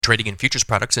Trading in futures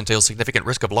products entails significant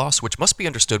risk of loss, which must be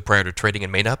understood prior to trading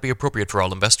and may not be appropriate for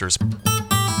all investors.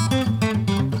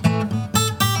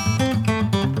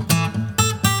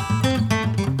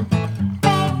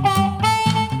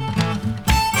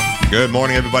 Good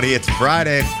morning, everybody. It's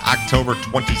Friday, October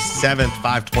 27th,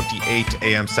 5:28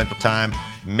 a.m. Central Time.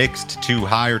 Mixed to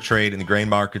higher trade in the grain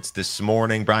markets this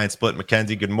morning. Brian Splitt,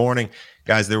 McKenzie, good morning.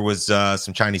 Guys, there was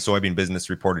some Chinese soybean business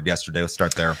reported yesterday. Let's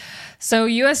start there. So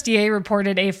USDA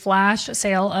reported a flash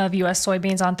sale of U.S.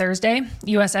 soybeans on Thursday.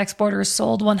 U.S. exporters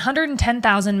sold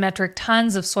 110,000 metric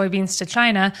tons of soybeans to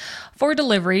China for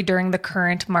delivery during the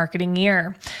current marketing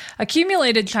year.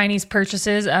 Accumulated Chinese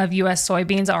purchases of U.S.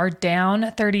 soybeans are down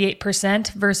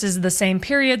 38% versus the same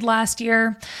period last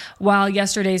year. While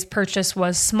yesterday's purchase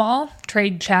was small,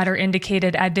 trade chatter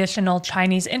indicated additional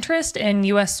Chinese interest in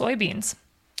U.S. soybeans.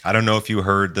 I don't know if you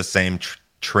heard the same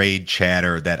trade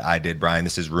chatter that I did, Brian.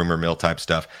 This is rumor mill type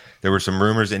stuff. There were some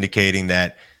rumors indicating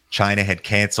that China had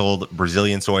canceled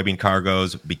Brazilian soybean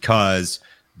cargoes because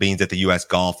beans at the U.S.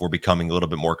 Gulf were becoming a little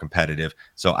bit more competitive.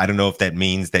 So I don't know if that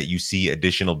means that you see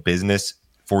additional business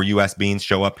for U.S. beans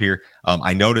show up here.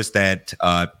 I noticed that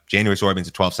January soybeans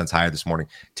are 12 cents higher this morning.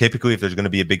 Typically, if there's going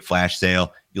to be a big flash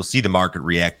sale, you'll see the market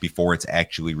react before it's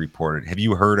actually reported. Have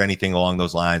you heard anything along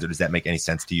those lines, or does that make any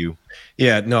sense to you?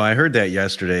 Yeah, no, I heard that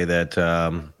yesterday that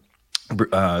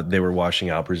they were washing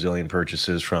out Brazilian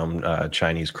purchases from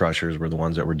Chinese crushers were the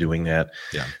ones that were doing that.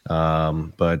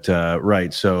 Yeah.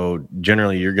 Right. So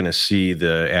generally, you're going to see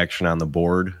the action on the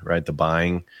board, right? The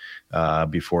buying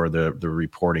before the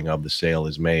reporting of the sale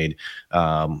is made.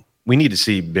 We need to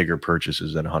see bigger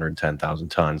purchases than 110,000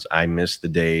 tons. I miss the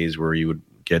days where you would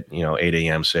get 8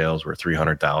 a.m. sales were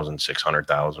 300,000,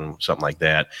 600,000, something like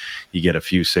that. You get a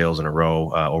few sales in a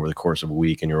row over the course of a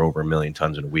week, and you're over 1 million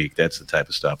tons in a week. That's the type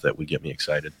of stuff that would get me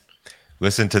excited.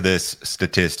 Listen to this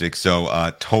statistic.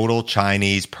 So total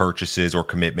Chinese purchases or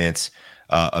commitments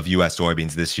of U.S.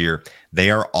 soybeans this year, they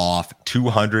are off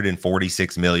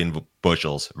 246 million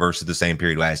bushels versus the same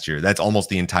period last year. That's almost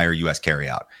the entire U.S.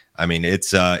 carryout. I mean,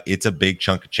 it's a big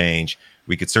chunk of change.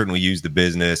 We could certainly use the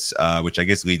business, which I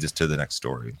guess leads us to the next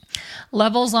story.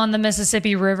 Levels on the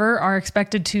Mississippi River are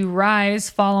expected to rise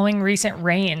following recent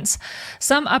rains.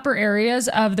 Some upper areas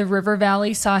of the river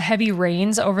valley saw heavy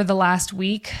rains over the last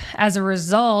week. As a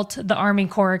result, the Army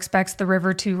Corps expects the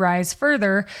river to rise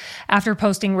further after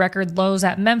posting record lows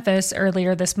at Memphis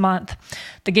earlier this month.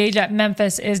 The gauge at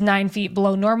Memphis is 9 feet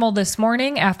below normal this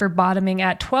morning after bottoming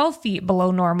at 12 feet below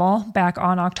normal back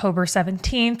on October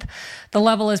 17th. The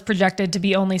level is projected to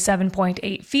be only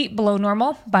 7.8 feet below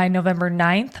normal by November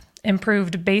 9th.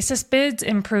 Improved basis bids,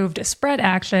 improved spread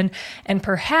action, and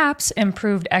perhaps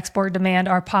improved export demand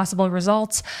are possible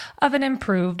results of an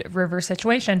improved river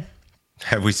situation.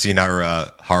 Have we seen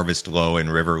our harvest low in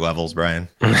river levels, Brian?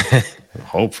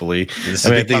 Hopefully. This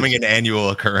is becoming an annual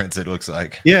occurrence, it looks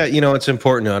like. Yeah, it's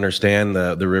important to understand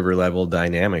the river level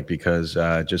dynamic because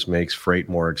it just makes freight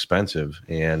more expensive.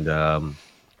 And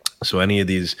so any of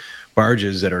these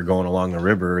barges that are going along the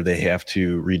river, they have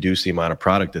to reduce the amount of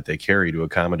product that they carry to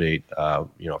accommodate,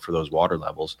 for those water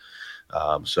levels.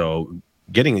 So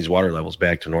getting these water levels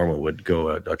back to normal would go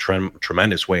a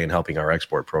tremendous way in helping our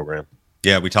export program.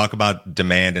 Yeah, we talk about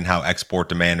demand and how export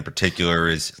demand in particular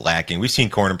is lacking. We've seen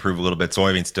corn improve a little bit.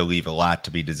 Soybeans still leave a lot to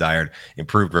be desired.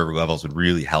 Improved river levels would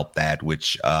really help that,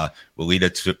 which will lead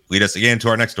us again to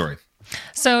our next story.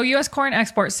 So U.S. corn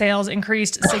export sales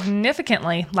increased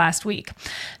significantly last week.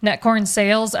 Net corn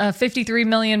sales of 53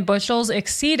 million bushels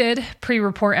exceeded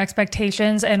pre-report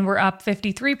expectations and were up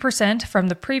 53% from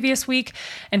the previous week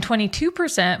and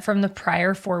 22% from the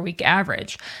prior 4-week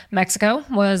average. Mexico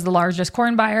was the largest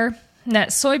corn buyer. Net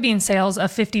soybean sales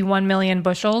of 51 million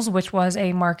bushels, which was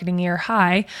a marketing year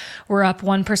high, were up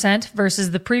 1%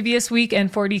 versus the previous week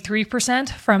and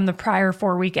 43% from the prior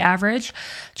 4-week average.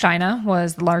 China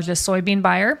was the largest soybean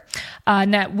buyer.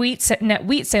 Net wheat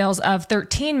sales of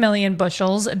 13 million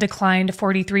bushels declined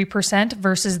 43%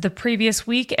 versus the previous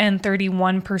week and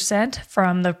 31%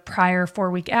 from the prior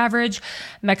 4-week average.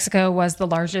 Mexico was the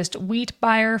largest wheat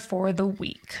buyer for the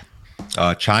week.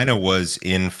 China was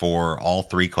in for all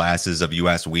three classes of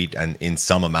U.S. wheat and in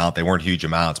some amount. They weren't huge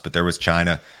amounts, but there was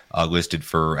China listed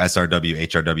for SRW,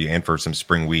 HRW, and for some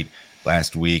spring wheat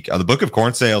last week. The book of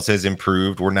corn sales has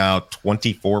improved. We're now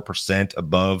 24%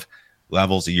 above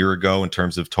levels a year ago in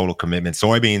terms of total commitment.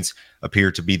 Soybeans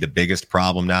appear to be the biggest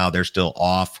problem now. They're still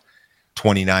off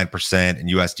 29%, and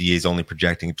USDA is only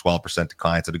projecting a 12%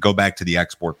 decline. So to go back to the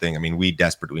export thing, I mean, we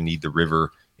desperately need the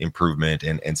river improvement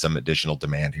and some additional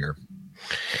demand here.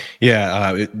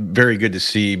 Yeah, very good to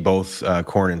see both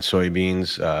corn and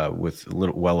soybeans with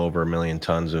well over 1 million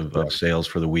tons of sales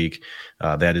for the week.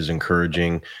 That is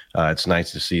encouraging. It's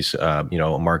nice to see a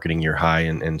marketing year high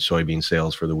in soybean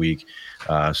sales for the week.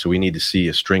 So we need to see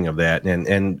a string of that,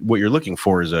 and what you're looking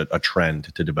for is a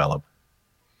trend to develop.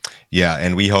 Yeah,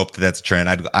 and we hope that that's a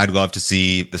trend. I'd love to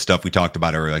see the stuff we talked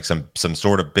about earlier, like some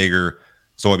sort of bigger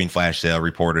soybean flash sale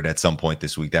reported at some point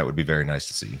this week. That would be very nice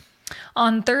to see.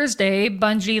 On Thursday,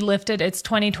 Bunge lifted its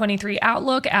 2023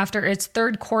 outlook after its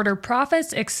third quarter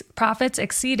profits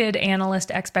exceeded analyst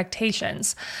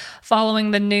expectations.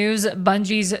 Following the news,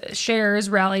 Bunge's shares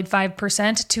rallied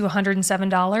 5% to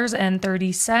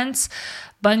 $107.30.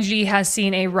 Bunge has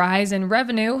seen a rise in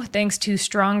revenue thanks to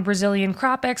strong Brazilian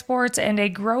crop exports and a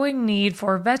growing need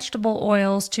for vegetable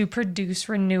oils to produce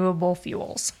renewable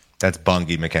fuels. That's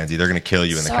Bunge, Mackenzie. They're going to kill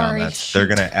you in the comments. Shoot. They're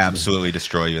going to absolutely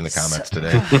destroy you in the comments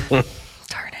today.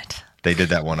 Darn it. They did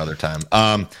that one other time.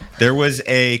 There was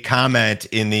a comment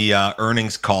in the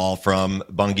earnings call from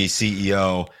Bunge's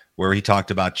CEO where he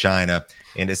talked about China.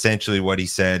 And essentially what he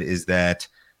said is that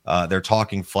they're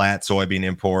talking flat soybean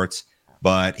imports,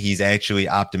 but he's actually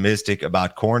optimistic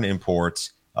about corn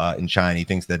imports in China. He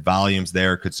thinks that volumes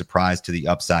there could surprise to the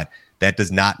upside. That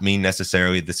does not mean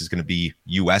necessarily this is going to be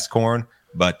U.S. corn.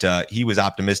 But he was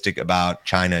optimistic about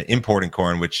China importing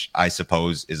corn, which I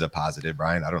suppose is a positive,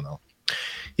 Brian. I don't know.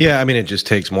 Yeah, I mean, it just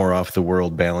takes more off the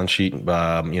world balance sheet.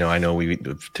 I know we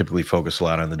typically focus a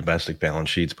lot on the domestic balance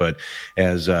sheets, but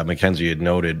as Mackenzie had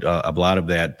noted, a lot of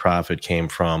that profit came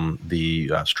from the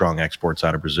strong exports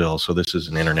out of Brazil. So this is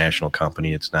an international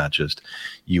company. It's not just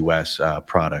U.S.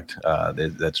 product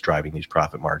that's driving these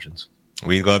profit margins.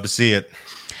 We'd love to see it.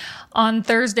 On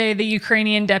Thursday, the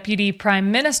Ukrainian deputy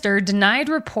prime minister denied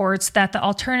reports that the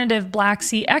alternative Black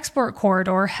Sea export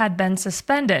corridor had been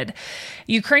suspended.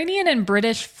 Ukrainian and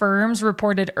British firms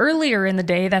reported earlier in the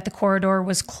day that the corridor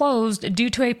was closed due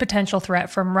to a potential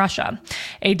threat from Russia.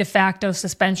 A de facto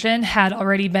suspension had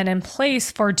already been in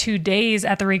place for 2 days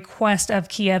at the request of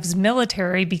Kiev's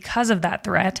military because of that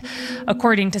threat,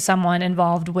 according to someone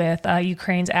involved with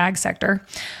Ukraine's ag sector.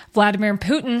 Vladimir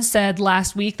Putin said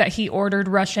last week that he ordered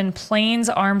Russian planes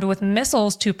armed with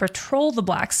missiles to patrol the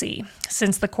Black Sea.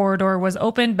 Since the corridor was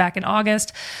opened back in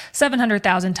August,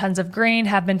 700,000 tons of grain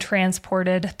have been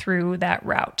transported through that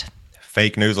route.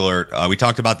 Fake news alert. We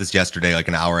talked about this yesterday, like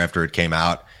an hour after it came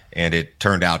out, and it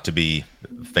turned out to be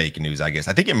fake news, I guess.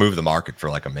 I think it moved the market for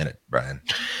like a minute, Brian.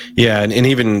 Yeah, and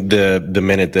even the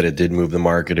minute that it did move the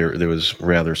market, there was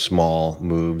rather small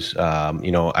moves.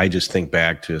 I just think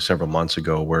back to several months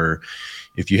ago where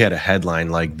if you had a headline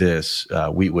like this,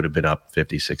 wheat would have been up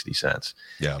 50, 60 cents.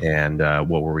 Yeah. And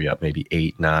what were we up? Maybe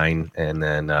 8, 9. And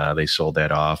then they sold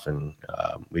that off. And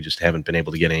we just haven't been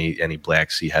able to get any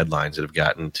Black Sea headlines that have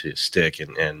gotten to stick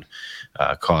and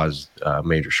caused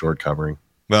major short covering.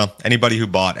 Well, anybody who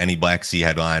bought any Black Sea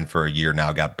headline for a year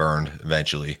now got burned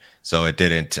eventually. So it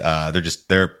didn't.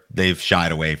 They've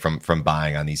shied away from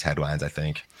buying on these headlines, I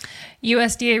think.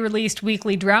 USDA released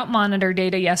weekly drought monitor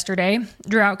data yesterday.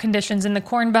 Drought conditions in the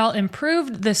Corn Belt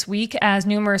improved this week as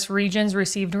numerous regions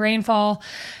received rainfall.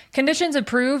 Conditions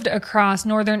improved across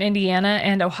northern Indiana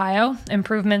and Ohio.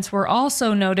 Improvements were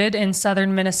also noted in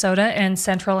southern Minnesota and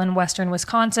central and western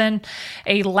Wisconsin.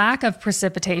 A lack of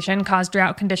precipitation caused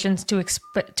drought conditions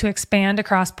to expand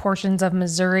across portions of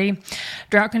Missouri.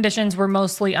 Drought conditions were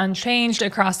mostly unchanged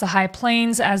across the High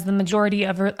Plains as the majority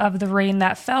of the rain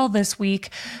that fell this week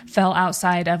fell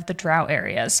outside of the drought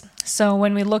areas. So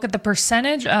when we look at the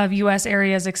percentage of U.S.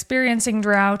 areas experiencing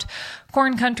drought,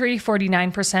 corn country,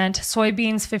 49%,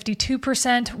 soybeans,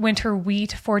 52%, winter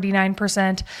wheat,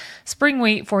 49%, spring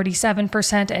wheat,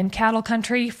 47%, and cattle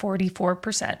country,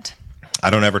 44%. I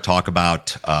don't ever talk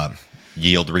about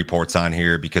yield reports on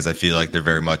here because I feel like they're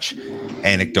very much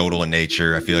anecdotal in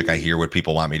nature. I feel like I hear what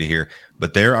people want me to hear.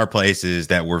 But there are places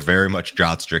that were very much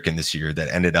drought-stricken this year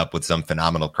that ended up with some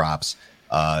phenomenal crops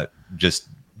just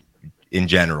in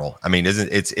general. I mean,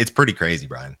 it's pretty crazy,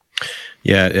 Brian.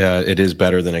 Yeah, it is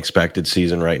better than expected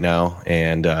season right now.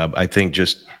 And I think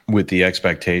just with the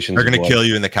expectations. They're going to kill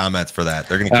you in the comments for that.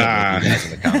 They're going to kill you guys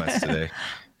in the comments today.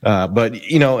 But,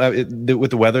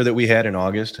 with the weather that we had in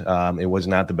August, it was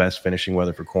not the best finishing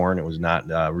weather for corn. It was not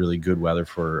really good weather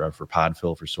for pod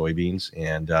fill for soybeans.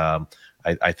 And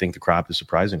I think the crop is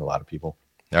surprising a lot of people.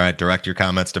 All right, direct your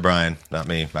comments to Brian, not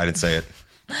me. I didn't say it.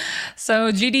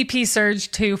 So GDP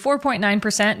surged to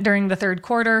 4.9% during the third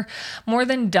quarter, more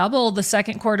than double the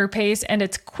second quarter pace and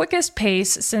its quickest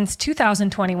pace since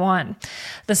 2021.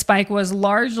 The spike was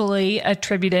largely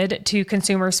attributed to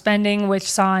consumer spending, which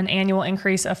saw an annual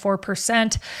increase of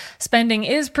 4%. Spending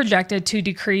is projected to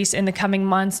decrease in the coming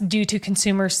months due to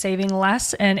consumers saving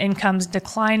less and incomes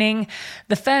declining.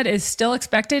 The Fed is still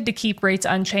expected to keep rates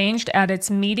unchanged at its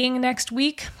meeting next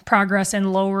week. Progress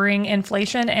in lowering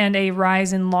inflation and a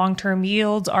rise in long-term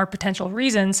yields are potential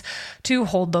reasons to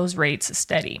hold those rates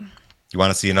steady. You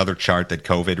want to see another chart that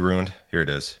COVID ruined? Here it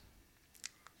is.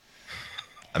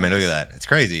 I mean, look at that. It's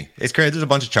crazy. It's crazy. There's a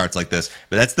bunch of charts like this,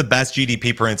 but that's the best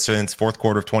GDP print since fourth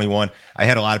quarter of 21. I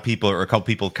had a lot of people or a couple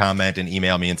people comment and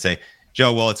email me and say,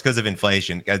 Joe, well, it's because of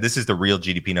inflation. Guys, this is the real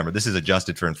GDP number. This is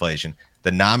adjusted for inflation.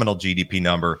 The nominal GDP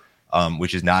number,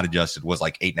 which is not adjusted, was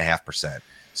like 8.5%.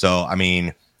 So, I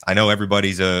mean, I know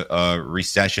everybody's a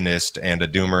recessionist and a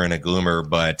doomer and a gloomer,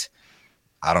 but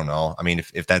I don't know. I mean,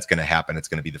 if that's going to happen, it's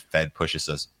going to be the Fed pushes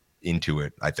us into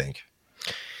it, I think.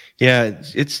 Yeah,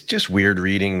 it's just weird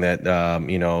reading that,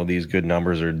 these good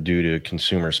numbers are due to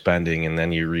consumer spending. And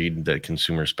then you read that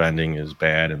consumer spending is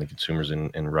bad and the consumer's in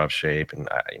rough shape. And,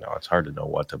 it's hard to know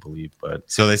what to believe. But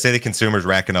so they say the consumer's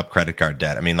racking up credit card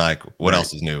debt. I mean, like, what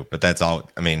else is new? But that's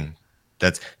all. I mean,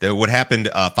 what happened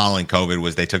following COVID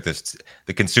was they took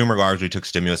the consumer largely took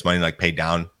stimulus money, like paid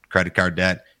down credit card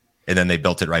debt, and then they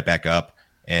built it right back up.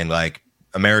 And like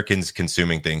Americans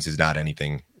consuming things is not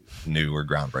anything new or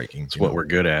groundbreaking. It's what we're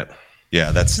good at.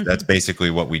 Yeah, that's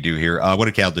basically what we do here. What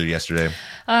did cattle do yesterday?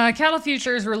 Cattle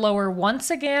futures were lower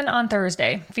once again on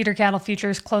Thursday. Feeder cattle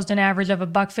futures closed an average of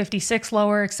 $1.56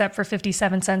 lower, except for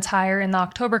 57 cents higher in the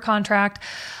October contract.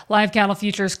 Live cattle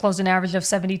futures closed an average of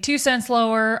 72 cents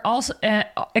lower, also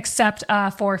except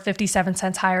for 57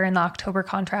 cents higher in the October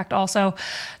contract. Also,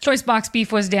 choice box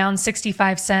beef was down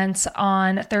 65 cents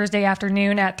on Thursday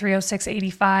afternoon at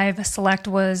 306.85. Select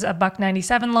was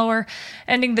 $1.97 lower,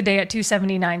 ending the day at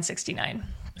 279.69.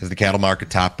 Has the cattle market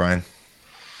topped, Brian?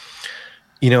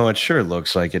 It sure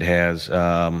looks like it has.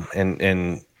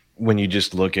 And when you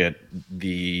just look at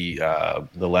the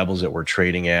levels that we're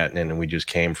trading at and we just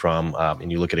came from,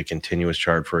 and you look at a continuous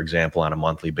chart, for example, on a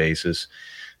monthly basis,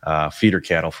 feeder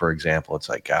cattle, for example, it's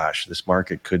like, gosh, this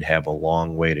market could have a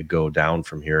long way to go down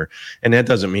from here. And that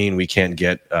doesn't mean we can't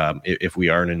get, if we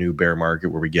are in a new bear market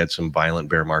where we get some violent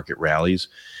bear market rallies,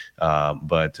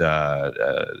 but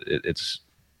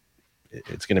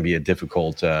it's going to be a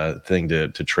difficult thing to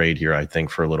trade here, I think,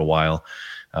 for a little while.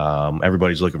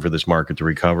 Everybody's looking for this market to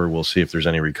recover. We'll see if there's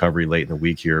any recovery late in the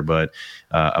week here, but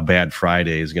a bad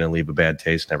Friday is going to leave a bad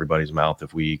taste in everybody's mouth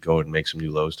if we go and make some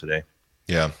new lows today.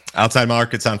 Yeah. Outside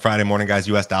markets on Friday morning, guys,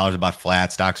 U.S. dollars about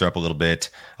flat. Stocks are up a little bit.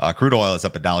 Crude oil is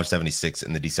up $1.76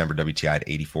 in the December WTI at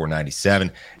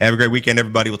 84.97. Have a great weekend,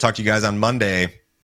 everybody. We'll talk to you guys on Monday.